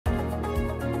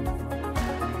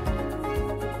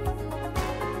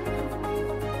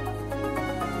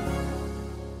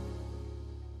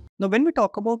Now, when we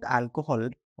talk about alcohol,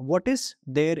 what is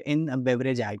there in a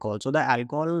beverage alcohol? So, the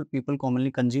alcohol people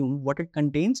commonly consume, what it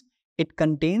contains? It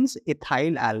contains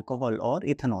ethyl alcohol or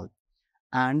ethanol.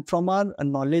 And from our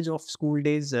knowledge of school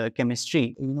days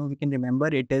chemistry, we can remember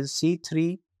it is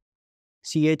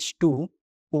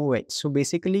C3CH2OH. So,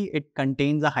 basically, it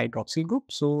contains a hydroxyl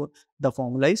group. So, the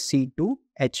formula is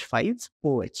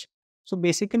C2H5OH. So,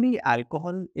 basically,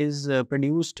 alcohol is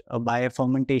produced by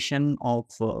fermentation of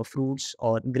fruits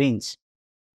or grains,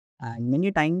 and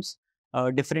many times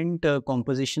different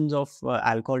compositions of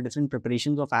alcohol, different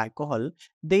preparations of alcohol,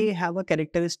 they have a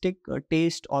characteristic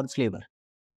taste or flavor.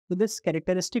 So this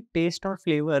characteristic taste or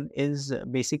flavor is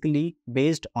basically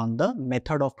based on the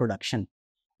method of production,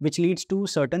 which leads to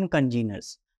certain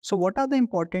congeners. So what are the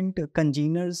important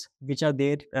congeners which are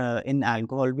there in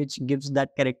alcohol, which gives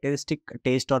that characteristic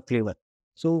taste or flavor?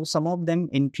 So some of them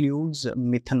includes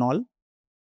methanol,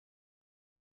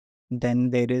 then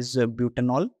there is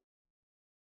butanol,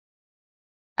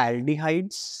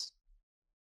 aldehydes,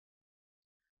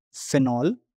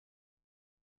 phenol,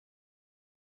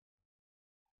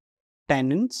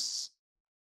 tannins,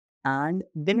 and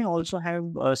they may also have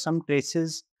some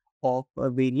traces of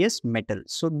various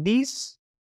metals. So these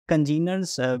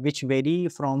congeners, which vary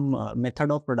from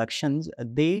method of productions,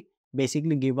 they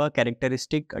basically give a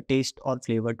characteristic taste or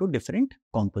flavor to different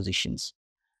compositions.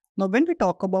 Now, when we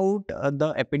talk about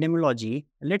the epidemiology,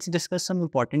 let's discuss some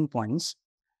important points.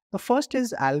 The first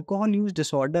is alcohol use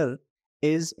disorder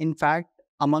is in fact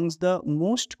amongst the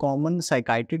most common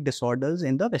psychiatric disorders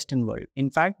in the Western world. In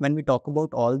fact, when we talk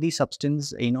about all these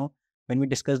substances, when we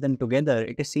discuss them together,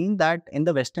 it is seen that in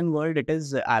the Western world, it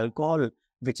is alcohol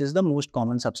which is the most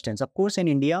common substance. Of course, in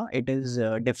India, it is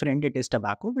different. It is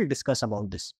tobacco. We'll discuss about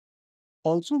this.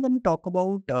 Also, when we talk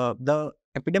about the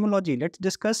epidemiology, let's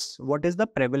discuss what is the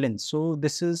prevalence. So,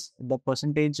 this is the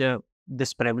percentage.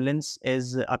 This prevalence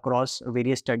is across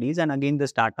various studies, and again,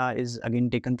 this data is again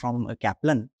taken from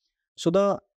Kaplan. So,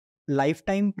 the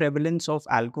lifetime prevalence of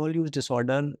alcohol use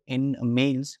disorder in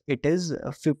males, it is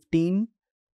 15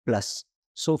 plus.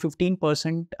 So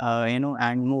 15%,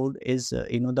 and more is,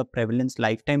 the prevalence,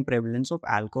 lifetime prevalence of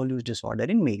alcohol use disorder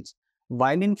in males.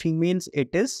 While in females,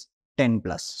 it is 10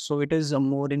 plus. So it is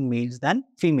more in males than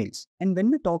females. And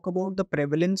when we talk about the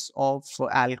prevalence of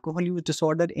alcohol use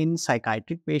disorder in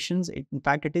psychiatric patients, in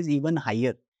fact, it is even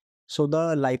higher. So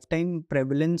the lifetime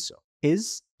prevalence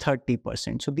is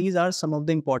 30%. So these are some of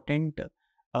the important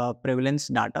prevalence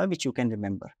data which you can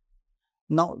remember.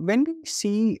 Now, when we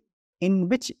see in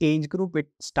which age group it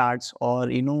starts, or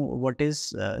what is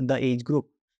the age group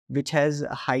which has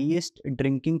highest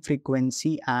drinking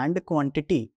frequency and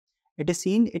quantity, it is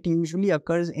seen it usually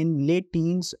occurs in late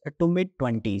teens to mid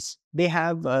 20s. They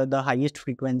have the highest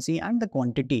frequency and the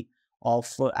quantity of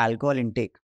alcohol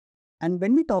intake. And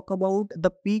when we talk about the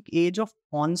peak age of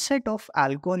onset of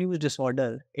alcohol use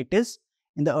disorder, it is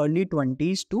in the early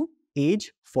 20s to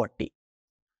age 40.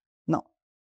 Now,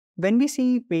 when we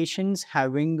see patients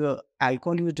having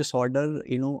alcohol use disorder,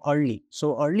 early,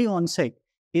 so early onset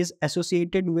is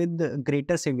associated with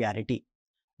greater severity.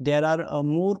 There are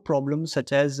more problems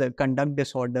such as conduct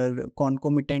disorder,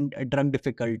 concomitant drug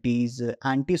difficulties,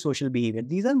 antisocial behavior.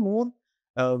 These are more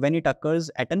when it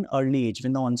occurs at an early age,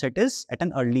 when the onset is at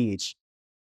an early age.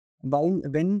 While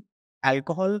when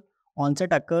alcohol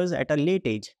onset occurs at a late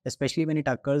age, especially when it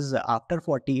occurs after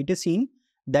 40, it is seen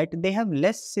that they have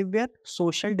less severe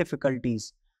social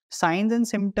difficulties. Signs and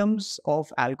symptoms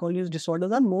of alcohol use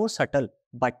disorders are more subtle,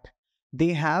 but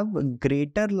they have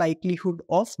greater likelihood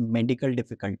of medical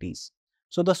difficulties.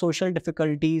 So the social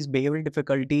difficulties, behavioral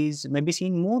difficulties may be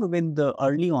seen more with the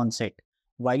early onset,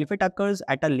 while if it occurs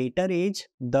at a later age,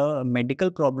 the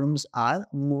medical problems are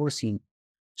more seen.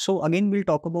 So again, we'll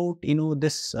talk about,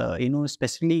 this,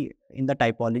 specifically in the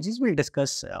typologies, we'll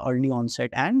discuss early onset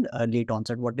and late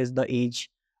onset, what is the age,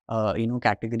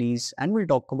 categories, and we'll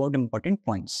talk about important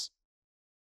points.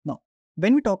 Now,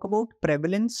 when we talk about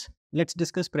prevalence, let's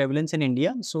discuss prevalence in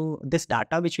India. So this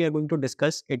data which we are going to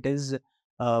discuss, it is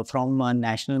from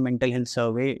National Mental Health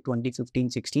Survey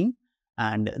 2015-16.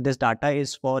 And this data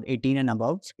is for 18 and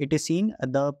above. It is seen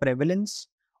the prevalence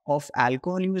of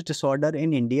alcohol use disorder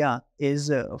in India is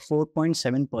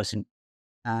 4.7%.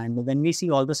 And when we see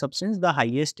all the substance, the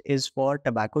highest is for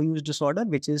tobacco use disorder,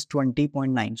 which is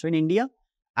 20.9. So in India,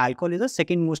 alcohol is the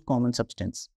second most common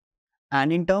substance.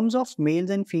 And in terms of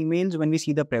males and females, when we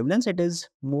see the prevalence, it is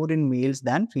more in males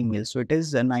than females. So it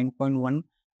is 9.1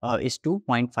 is to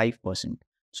 0.5%.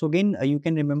 So again, you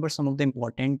can remember some of the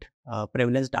important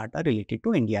prevalence data related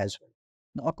to India as well.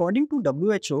 Now, according to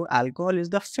WHO, alcohol is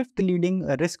the fifth leading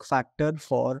risk factor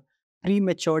for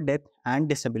premature death and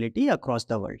disability across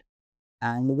the world.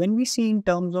 And when we see in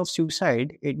terms of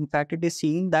suicide, in fact, it is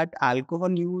seen that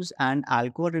alcohol use and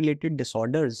alcohol related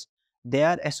disorders, they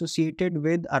are associated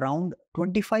with around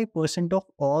 25% of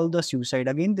all the suicide.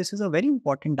 Again, this is a very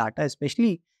important data,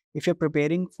 especially if you're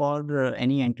preparing for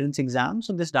any entrance exam.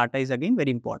 So this data is again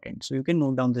very important. So you can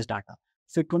note down this data.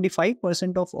 So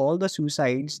 25% of all the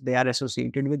suicides, they are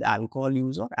associated with alcohol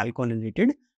use or alcohol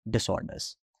related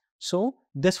disorders. So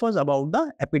this was about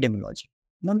the epidemiology.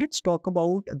 Now let's talk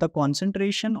about the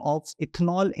concentration of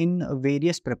ethanol in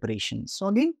various preparations. So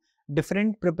again,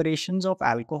 different preparations of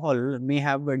alcohol may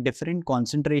have a different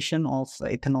concentration of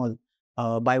ethanol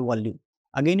by volume.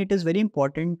 Again, it is very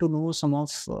important to know some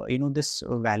of this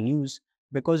values,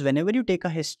 because whenever you take a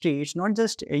history, it's not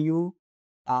just you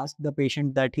ask the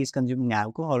patient that he's consuming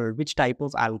alcohol, which type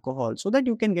of alcohol, so that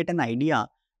you can get an idea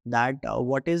that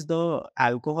what is the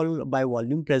alcohol by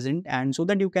volume present, and so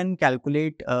that you can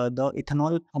calculate the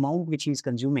ethanol amount which he is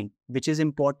consuming, which is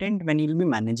important when you'll be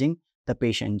managing the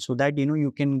patient, so that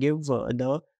you can give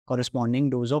the corresponding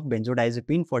dose of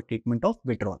benzodiazepine for treatment of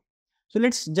withdrawal. So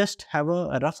let's just have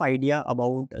a rough idea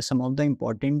about some of the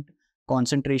important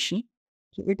concentration.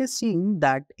 So it is seen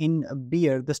that in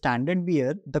beer, the standard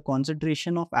beer, the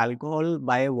concentration of alcohol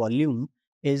by volume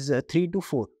is 3 to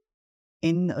 4.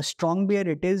 In strong beer,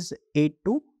 it is 8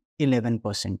 to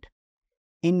 11%.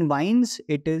 In wines,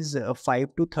 it is 5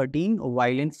 to 13,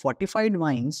 while in fortified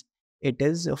wines, it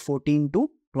is 14 to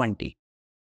 20.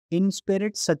 In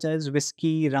spirits such as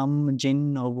whiskey, rum,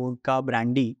 gin, vodka,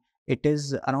 brandy, it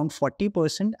is around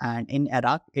 40%, and in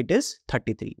Iraq, it is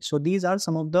 33. So these are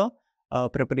some of the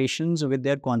preparations with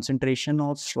their concentration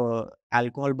of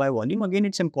alcohol by volume. Again,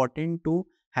 it's important to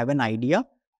have an idea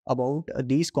about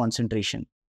these concentration.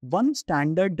 One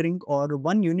standard drink or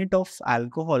 1 unit of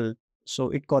alcohol, so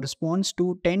it corresponds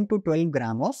to 10 to 12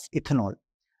 gram of ethanol.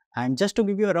 And just to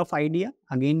give you a rough idea,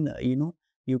 again,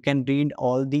 you can read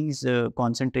all these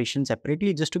concentrations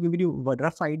separately. Just to give you a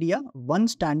rough idea, one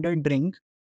standard drink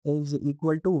is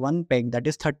equal to one peg, that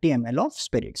is 30 ml of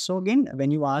spirit. So again, when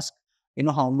you ask,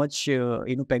 how much,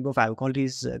 peg of alcohol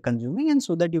is consuming, and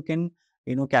so that you can,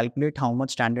 calculate how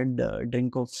much standard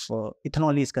drink of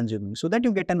ethanol is consuming, so that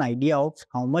you get an idea of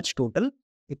how much total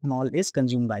ethanol is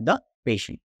consumed by the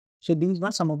patient. So these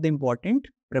were some of the important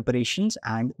preparations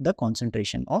and the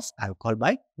concentration of alcohol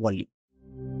by volume.